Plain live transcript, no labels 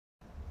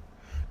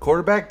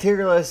Quarterback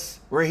tier list.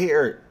 We're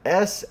here.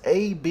 S,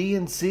 A, B,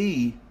 and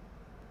C.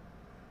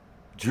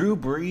 Drew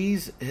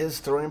Brees, his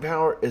throwing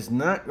power is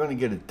not going to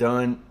get it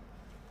done.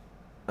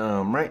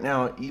 Right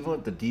now, even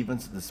with the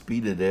defense at the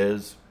speed it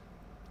is,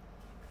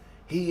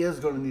 he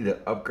is going to need an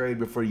upgrade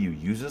before you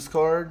use this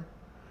card.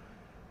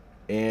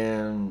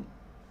 And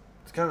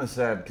it's kind of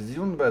sad because he's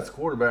one of the best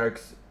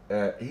quarterbacks.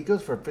 He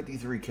goes for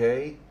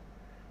 53K.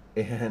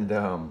 And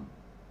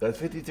that's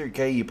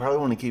 53K you probably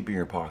want to keep in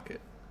your pocket,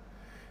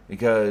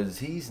 because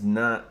he's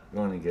not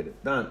going to get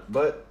it done.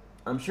 But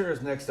I'm sure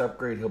his next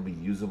upgrade he'll be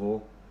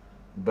usable.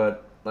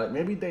 But like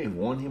maybe day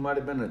one he might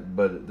have been,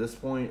 but at this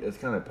point it's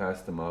kind of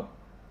passed him up.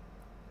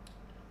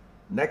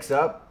 Next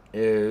up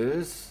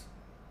is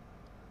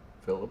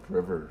Phillip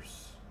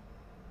Rivers.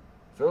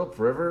 Phillip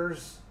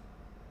Rivers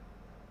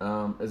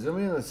is going to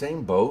be in the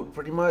same boat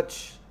pretty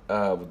much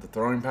with the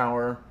throwing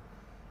power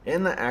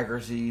and the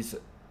accuracies.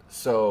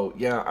 So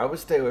yeah, I would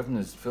stay away from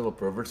this Phillip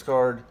Rivers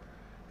card.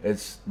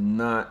 It's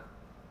not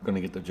going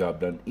to get the job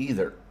done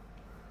either.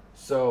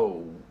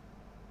 So,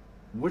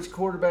 which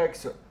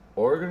quarterbacks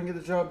are going to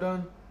get the job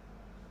done?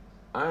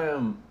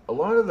 A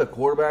lot of the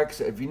quarterbacks,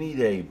 if you need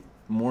a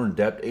more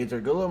in-depth answer,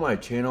 go to my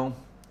channel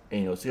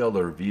and you'll see all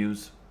the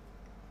reviews.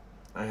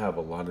 I have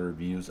a lot of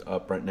reviews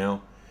up right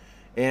now.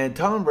 And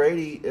Tom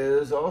Brady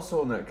is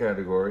also in that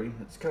category.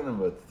 It's kind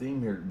of a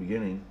theme here at the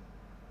beginning.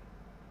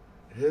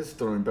 His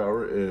throwing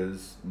power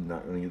is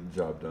not going to get the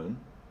job done.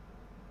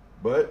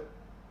 But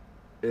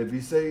if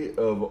you say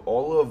of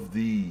all of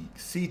the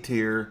C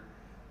tier,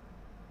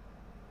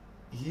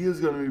 he is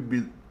going to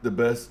be the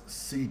best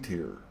C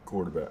tier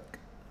quarterback.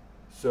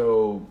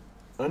 So,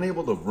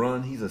 unable to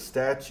run, he's a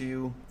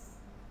statue.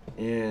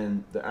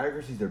 And the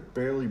accuracies are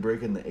barely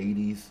breaking the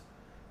 80s.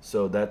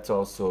 So that's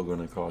also going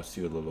to cost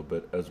you a little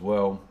bit as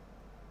well.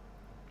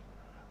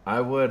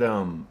 I would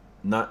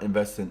not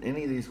invest in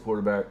any of these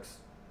quarterbacks.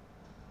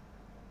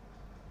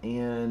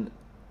 And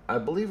I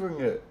believe we're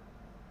going to get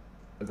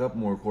a couple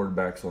more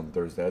quarterbacks on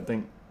Thursday. I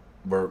think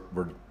we're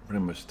pretty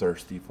much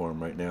thirsty for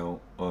them right now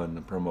on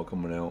the promo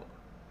coming out.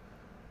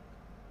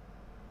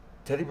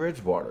 Teddy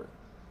Bridgewater.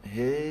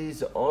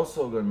 He's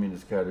also going to be in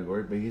this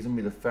category, but he's going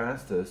to be the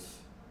fastest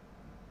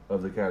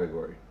of the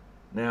category.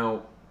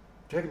 Now,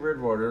 Teddy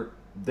Bridgewater,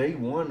 day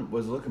one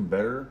was looking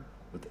better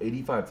with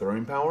 85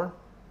 throwing power.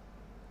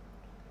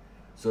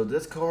 So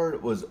this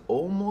card was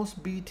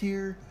almost B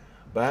tier,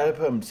 but I had to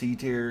put him C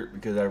tier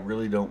because I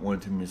really don't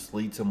want to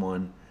mislead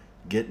someone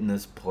getting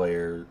this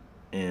player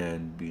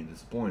and being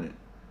disappointed.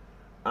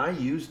 I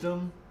used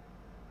him,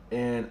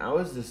 and I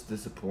was just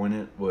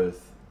disappointed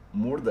with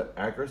more of the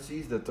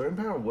accuracies. The throwing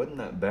power wasn't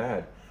that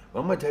bad.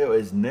 But I'm going to tell you,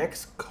 his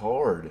next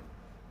card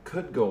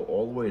could go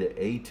all the way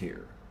to A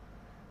tier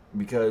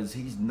because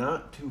he's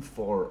not too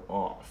far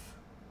off.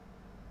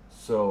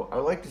 So I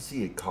like to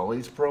see a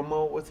college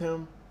promo with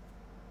him.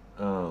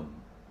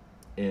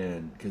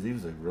 And because he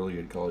was a really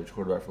good college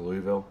quarterback for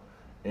Louisville.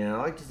 And I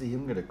like to see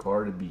him get a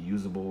card to be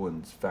usable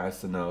and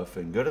fast enough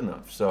and good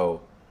enough.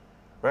 So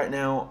right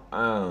now,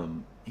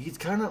 he's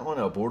kind of on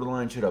a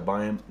borderline. Should I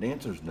buy him? The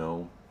answer is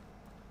no.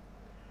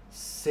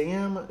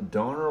 Sam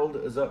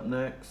Darnold is up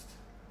next.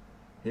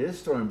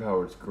 His throwing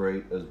power is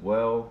great as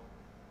well,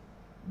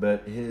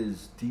 but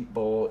his deep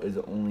ball is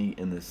only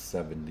in the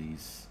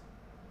 70s.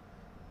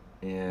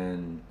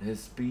 And his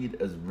speed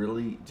is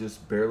really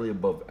just barely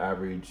above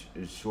average.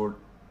 Is short.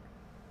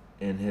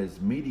 And his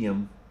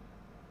medium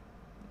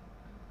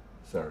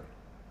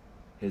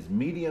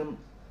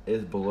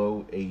is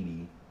below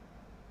 80.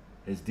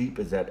 His deep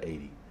is at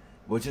 80,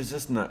 which is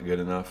just not good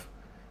enough.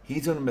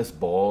 He's going to miss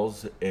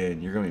balls,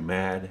 and you're going to be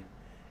mad,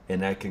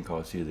 and that can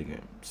cost you the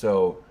game.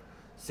 So,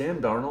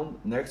 Sam Darnold,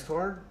 next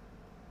card,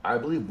 I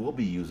believe will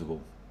be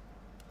usable.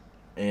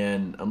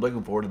 And I'm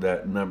looking forward to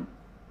that, and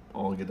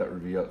I'll get that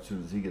review out as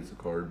soon as he gets a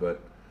card.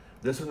 But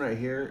this one right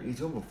here, he's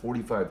going for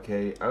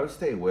 45K. I would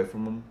stay away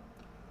from him.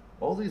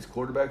 All these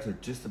quarterbacks are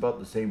just about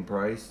the same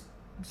price.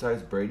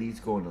 Besides Brady's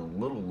going a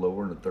little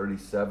lower in the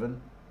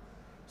 37.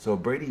 So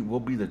Brady will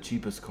be the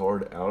cheapest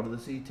card out of the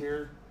C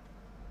tier.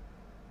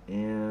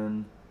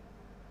 And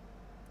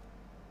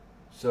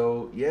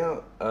so, yeah,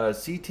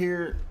 C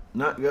tier,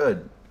 not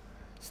good.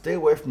 Stay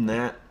away from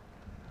that.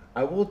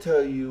 I will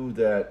tell you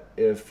that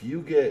if you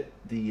get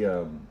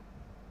the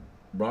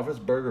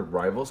Roethlisberger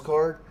Rivals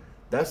card,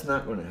 that's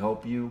not going to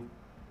help you.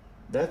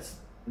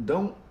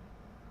 Don't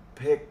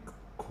pick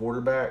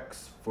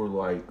quarterbacks for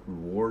like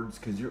rewards,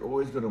 because you're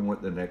always going to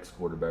want the next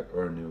quarterback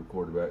or a new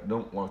quarterback.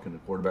 Don't walk into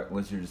quarterback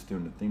unless you're just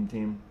doing the theme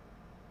team.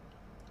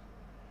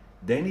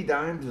 Danny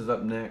Dimes is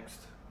up next.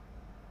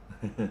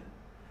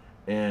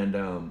 And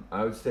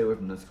I would stay away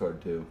from this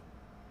card too.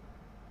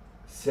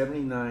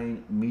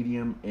 79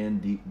 medium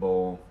and deep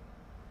ball.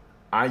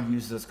 I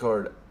use this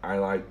card. I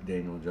like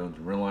Daniel Jones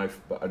in real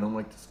life, but I don't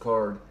like this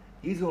card.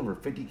 He's going for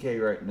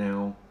 50K right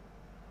now,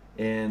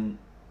 and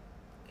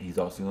he's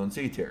also on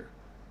C tier.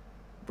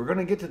 We're going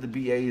to get to the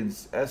BA and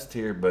S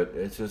tier, but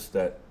it's just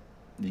that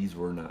these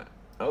were not.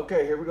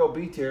 Okay, here we go,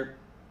 B tier.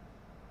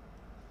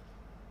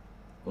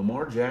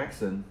 Lamar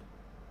Jackson.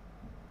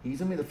 He's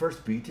going to be the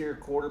first B tier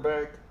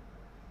quarterback.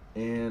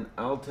 And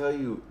I'll tell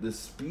you, the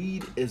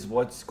speed is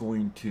what's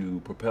going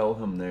to propel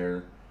him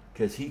there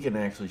because he can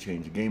actually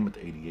change the game with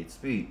 88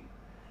 speed.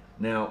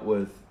 Now,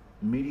 with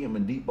medium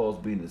and deep balls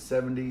being the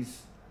 70s,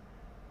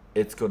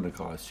 it's going to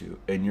cost you.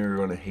 And you're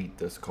going to hate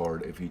this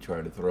card if you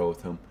try to throw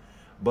with him.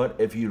 But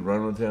if you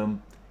run with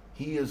him,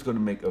 he is going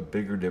to make a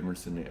bigger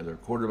difference than the other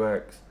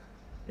quarterbacks.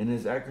 And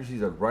his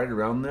accuracies are right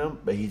around them,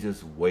 but he's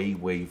just way,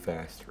 way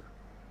faster.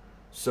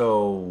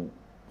 So,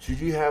 should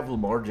you have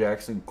Lamar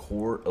Jackson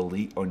core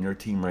elite on your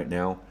team right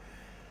now?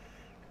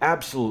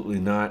 Absolutely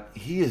not.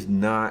 He is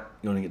not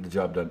going to get the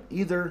job done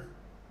either.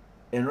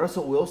 And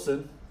Russell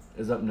Wilson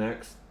is up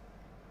next,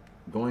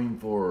 going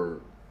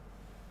for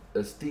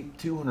a steep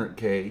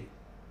 200K.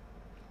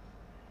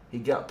 He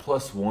got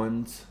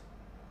 +1s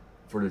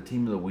for the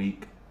team of the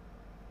week.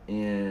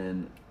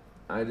 And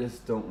I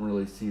just don't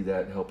really see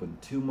that helping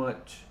too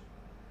much.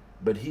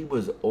 But he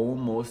was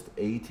almost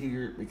A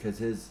tier because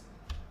his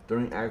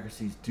throwing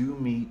accuracies do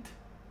meet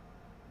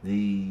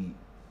the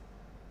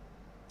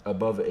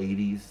above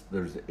 80s.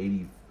 There's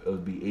 80, it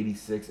would be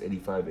 86,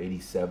 85,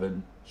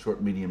 87,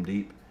 short, medium,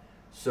 deep.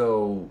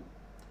 So,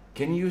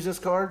 can you use this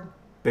card?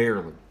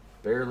 Barely.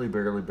 Barely,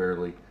 barely,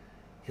 barely.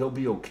 He'll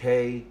be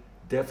okay.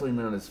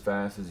 Definitely not as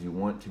fast as you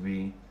want to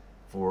be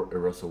for a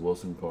Russell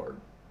Wilson card.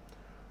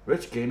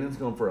 Rich Gannon's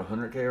going for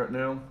 100K right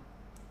now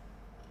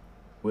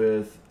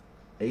with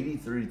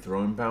 83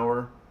 throwing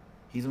power.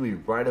 He's going to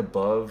be right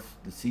above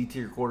the C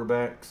tier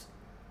quarterbacks.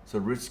 So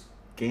Rich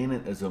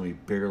Gannon is going to be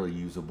barely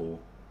usable.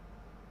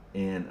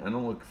 And I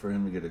don't look for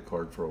him to get a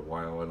card for a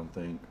while, I don't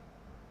think.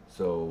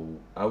 So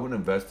I wouldn't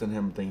invest in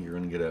him, think you're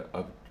going to get an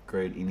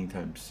upgrade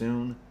anytime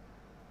soon.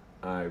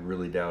 I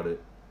really doubt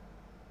it.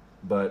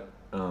 But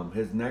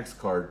his next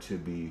card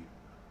should be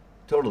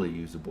totally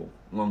usable,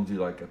 as long as you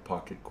like a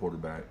pocket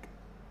quarterback,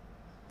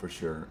 for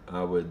sure.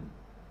 I would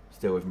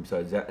stay away from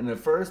besides that. And the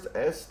first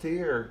S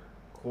tier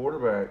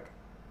quarterback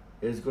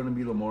is going to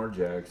be Lamar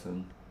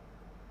Jackson.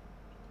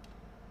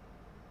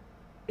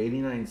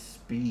 89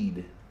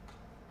 speed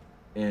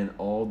and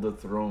all the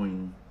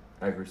throwing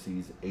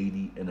accuracies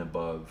 80 and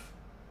above.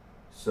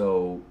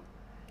 So,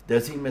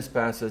 does he miss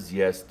passes?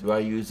 Yes. Do I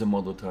use him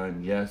all the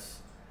time? Yes.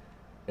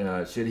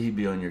 Should he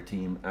be on your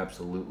team?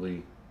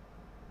 Absolutely.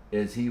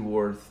 Is he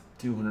worth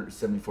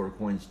 274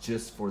 coins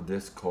just for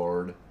this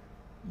card?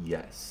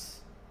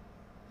 Yes.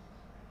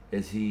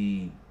 Is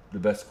he the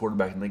best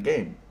quarterback in the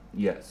game?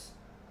 Yes.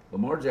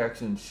 Lamar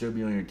Jackson should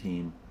be on your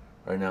team.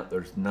 Right now,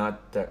 there's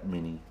not that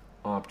many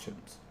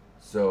options.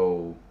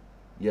 So,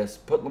 yes,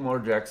 put Lamar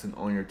Jackson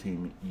on your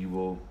team. You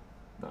will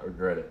not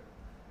regret it.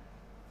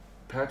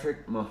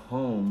 Patrick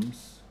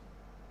Mahomes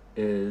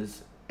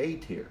is A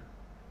tier.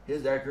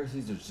 His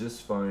accuracies are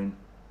just fine.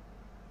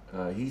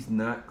 He's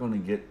not going to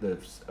get the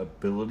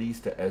abilities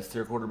to S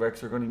tier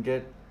quarterbacks are going to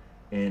get.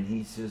 And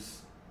he's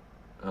just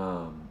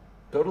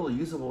totally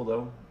usable,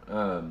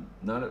 though.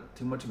 Not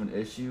too much of an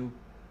issue.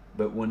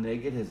 But when they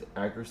get his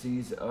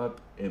accuracies up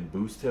and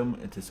boost him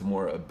into some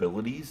more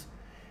abilities,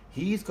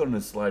 he's going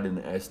to slide in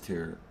the S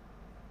tier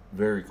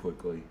very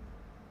quickly.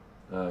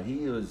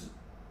 He was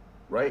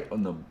right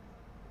on the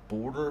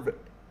border of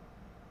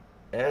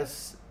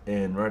S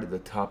and right at the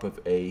top of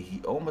A.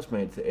 He almost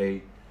made it to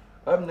A.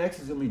 Up next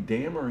is going to be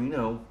Dan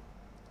Marino.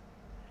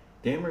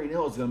 Dan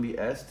Marino is going to be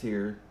S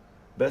tier.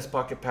 Best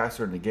pocket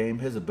passer in the game.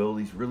 His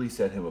abilities really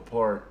set him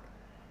apart.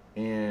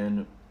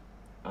 And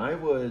I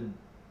would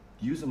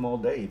use him all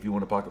day if you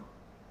want a pocket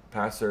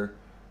passer.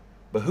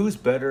 But who's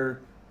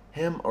better,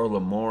 him or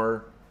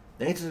Lamar?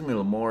 The answer is going to be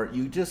Lamar.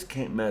 You just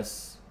can't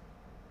mess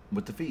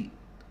with the feet.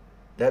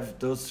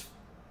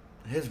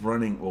 His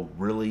running will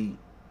really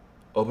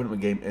open up a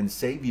game and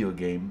save you a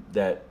game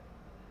that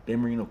Dan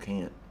Marino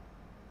can't.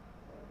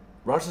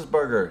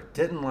 Roethlisberger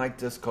didn't like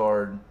this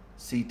card.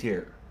 C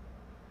tier.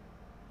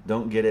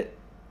 Don't get it.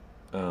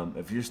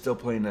 If you're still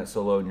playing that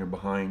solo and you're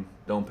behind,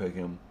 don't pick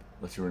him.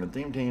 Unless you're in a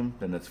theme team,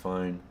 then that's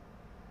fine,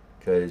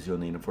 because you'll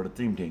need him for the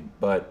theme team.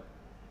 But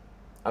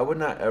I would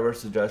not ever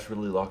suggest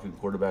really locking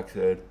quarterback's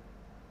head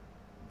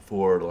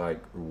for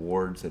like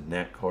rewards and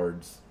nat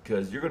cards,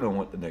 because you're going to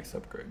want the next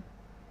upgrade.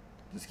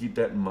 Just keep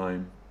that in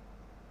mind.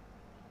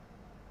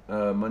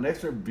 My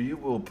next review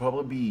will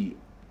probably be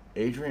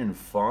Adrian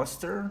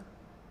Foster,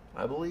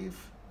 I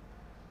believe.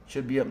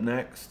 Should be up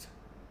next.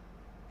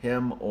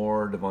 Him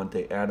or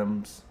Devontae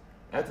Adams.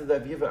 After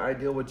that, if you have an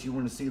idea what you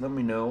want to see, let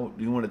me know.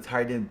 Do you want a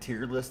tight end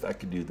tier list? I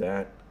could do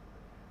that.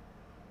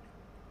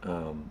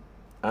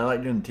 I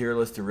like doing a tier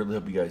list to really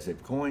help you guys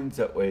save coins.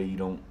 That way you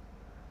don't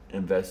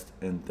invest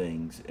in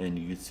things and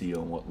you can see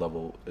on what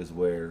level is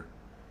where.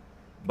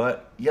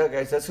 But yeah,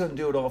 guys, that's going to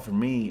do it all for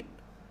me.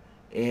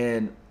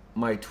 And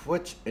my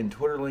Twitch and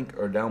Twitter link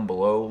are down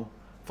below.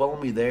 Follow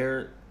me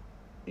there,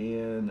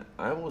 and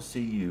I will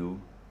see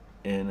you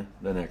in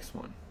the next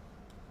one.